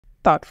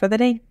Thought for the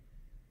day.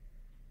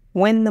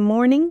 Win the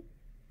morning,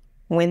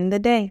 win the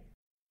day.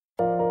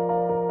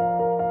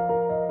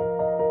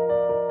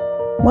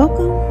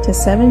 Welcome to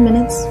 7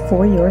 Minutes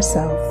for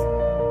Yourself.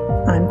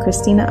 I'm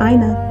Christina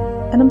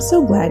Aina, and I'm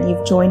so glad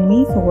you've joined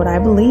me for what I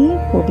believe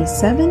will be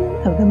 7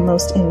 of the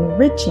most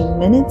enriching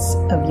minutes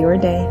of your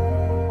day.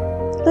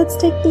 Let's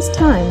take this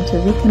time to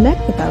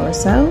reconnect with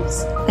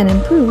ourselves and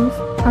improve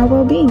our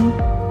well-being.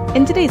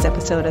 In today's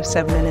episode of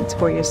 7 Minutes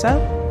for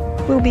Yourself,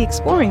 we'll be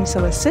exploring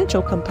some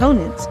essential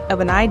components of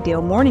an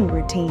ideal morning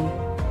routine.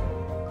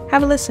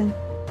 Have a listen.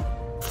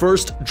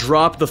 First,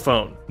 drop the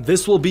phone.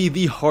 This will be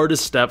the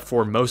hardest step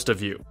for most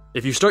of you.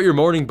 If you start your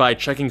morning by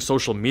checking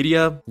social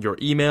media, your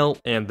email,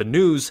 and the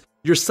news,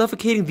 you're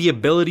suffocating the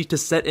ability to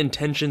set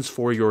intentions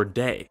for your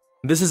day.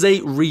 This is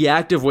a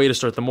reactive way to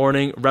start the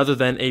morning rather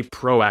than a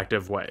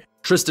proactive way.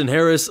 Tristan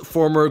Harris,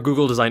 former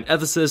Google design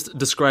ethicist,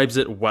 describes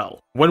it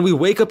well. When we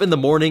wake up in the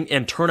morning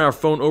and turn our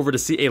phone over to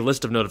see a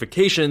list of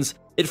notifications,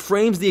 it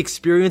frames the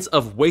experience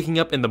of waking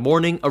up in the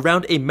morning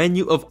around a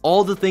menu of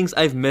all the things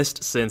I've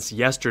missed since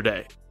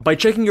yesterday. By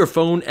checking your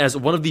phone as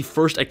one of the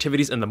first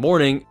activities in the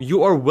morning,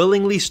 you are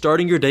willingly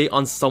starting your day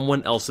on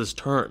someone else's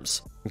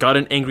terms. Got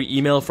an angry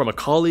email from a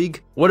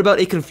colleague? What about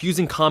a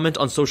confusing comment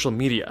on social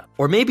media?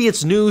 Or maybe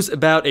it's news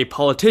about a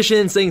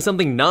politician saying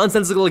something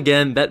nonsensical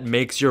again that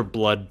makes your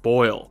blood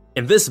boil.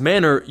 In this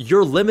manner,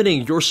 you're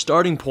limiting your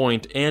starting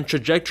point and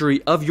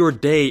trajectory of your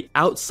day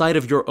outside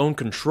of your own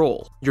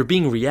control. You're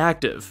being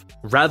reactive.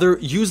 Rather,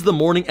 use the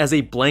morning as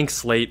a blank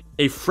slate,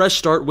 a fresh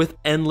start with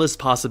endless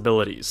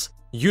possibilities.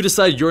 You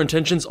decide your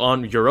intentions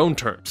on your own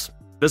terms.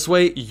 This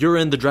way, you're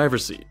in the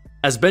driver's seat.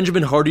 As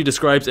Benjamin Hardy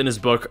describes in his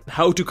book,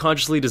 How to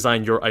Consciously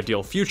Design Your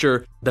Ideal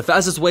Future, the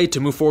fastest way to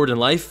move forward in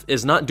life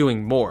is not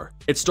doing more.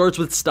 It starts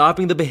with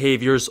stopping the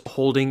behaviors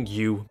holding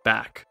you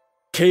back.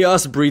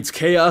 Chaos breeds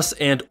chaos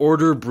and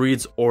order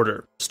breeds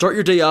order. Start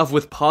your day off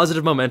with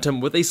positive momentum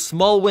with a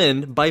small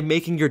win by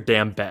making your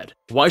damn bed.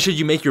 Why should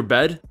you make your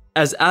bed?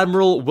 As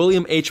Admiral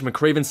William H.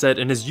 McRaven said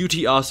in his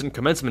UT Austin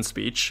commencement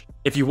speech,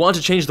 if you want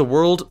to change the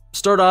world,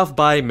 start off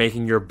by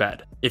making your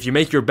bed. If you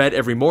make your bed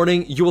every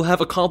morning, you will have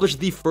accomplished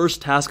the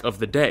first task of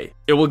the day.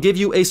 It will give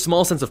you a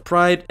small sense of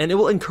pride, and it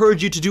will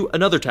encourage you to do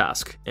another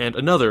task, and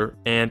another,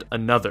 and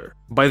another.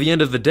 By the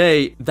end of the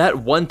day, that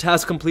one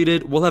task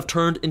completed will have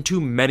turned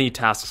into many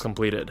tasks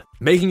completed.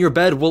 Making your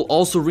bed will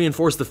also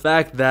reinforce the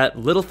fact that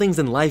little things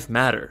in life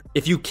matter.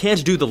 If you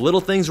can't do the little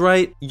things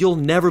right, you'll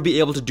never be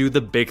able to do the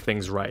big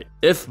things right.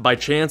 If, by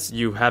chance,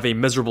 you have a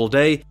miserable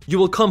day, you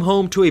will come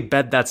home to a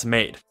bed that's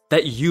made,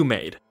 that you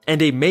made.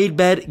 And a made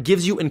bed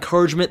gives you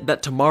encouragement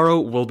that tomorrow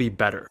will be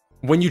better.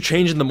 When you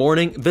change in the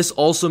morning, this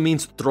also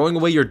means throwing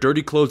away your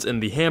dirty clothes in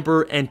the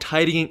hamper and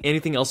tidying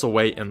anything else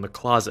away in the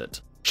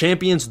closet.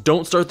 Champions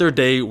don't start their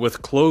day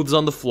with clothes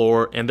on the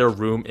floor and their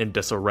room in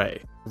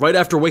disarray. Right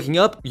after waking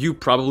up, you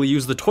probably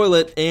use the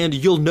toilet and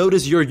you'll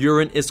notice your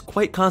urine is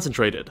quite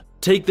concentrated.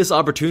 Take this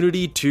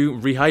opportunity to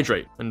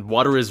rehydrate, and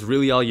water is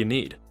really all you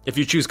need. If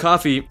you choose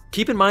coffee,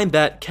 keep in mind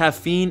that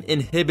caffeine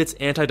inhibits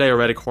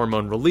antidiuretic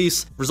hormone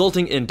release,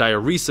 resulting in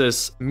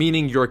diuresis,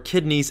 meaning your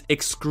kidneys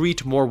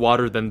excrete more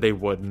water than they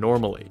would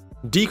normally.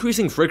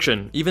 Decreasing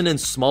friction, even in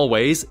small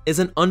ways, is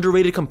an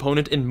underrated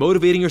component in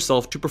motivating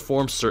yourself to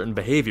perform certain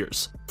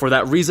behaviors. For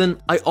that reason,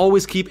 I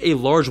always keep a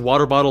large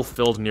water bottle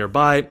filled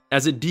nearby,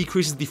 as it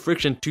decreases the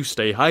friction to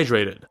stay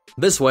hydrated.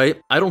 This way,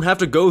 I don't have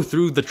to go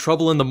through the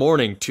trouble in the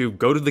morning to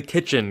go to the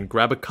kitchen,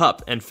 grab a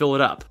cup, and fill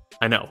it up.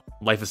 I know,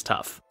 life is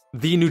tough.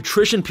 The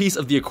nutrition piece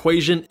of the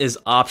equation is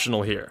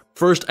optional here.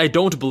 First, I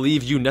don't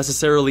believe you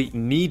necessarily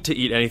need to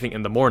eat anything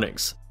in the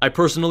mornings. I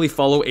personally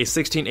follow a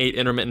 16-8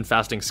 intermittent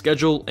fasting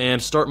schedule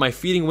and start my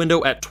feeding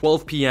window at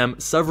 12 p.m.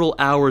 several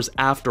hours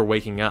after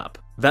waking up.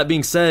 That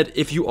being said,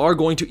 if you are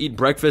going to eat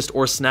breakfast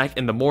or snack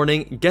in the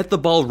morning, get the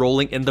ball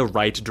rolling in the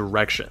right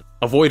direction.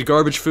 Avoid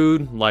garbage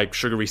food like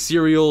sugary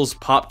cereals,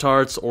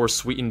 Pop-Tarts, or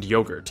sweetened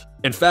yogurt.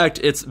 In fact,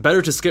 it's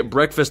better to skip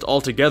breakfast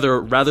altogether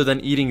rather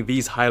than eating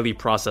these highly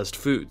processed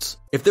foods.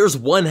 If there's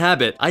one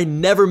habit I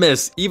never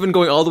miss, even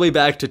going all the way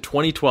back to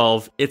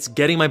 2012, it's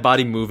getting my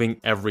body moving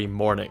every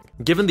morning.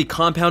 Given the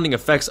compounding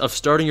effects of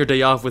starting your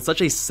day off with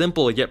such a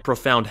simple yet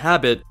profound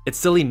habit, it's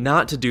silly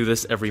not to do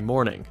this every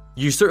morning.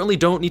 You certainly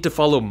don't need to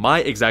follow my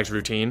exact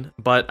routine,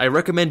 but I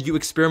recommend you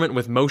experiment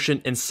with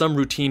motion in some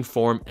routine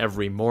form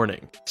every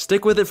morning.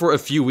 Stick with it for a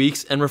few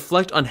weeks and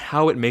reflect on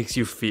how it makes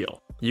you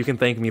feel. You can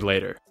thank me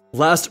later.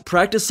 Last,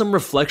 practice some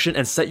reflection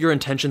and set your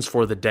intentions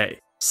for the day.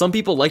 Some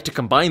people like to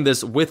combine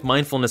this with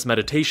mindfulness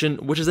meditation,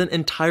 which is an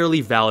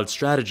entirely valid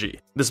strategy.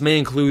 This may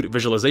include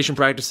visualization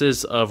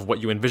practices of what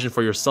you envision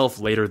for yourself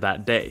later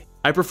that day.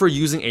 I prefer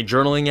using a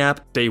journaling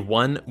app, Day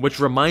 1, which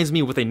reminds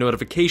me with a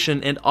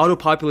notification and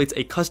auto-populates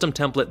a custom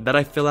template that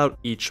I fill out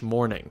each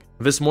morning.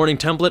 This morning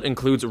template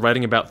includes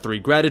writing about 3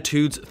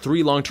 gratitudes,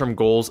 3 long-term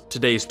goals,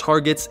 today's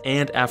targets,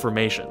 and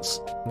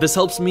affirmations. This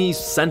helps me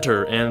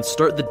center and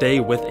start the day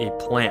with a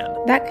plan.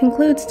 That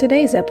concludes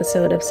today's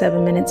episode of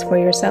 7 Minutes for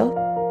Yourself.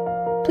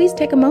 Please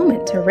take a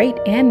moment to rate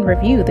and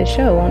review the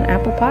show on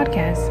Apple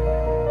Podcasts.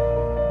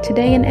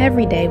 Today and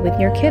every day with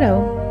your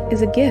kiddo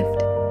is a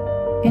gift.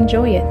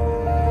 Enjoy it.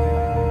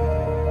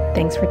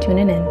 Thanks for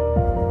tuning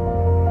in.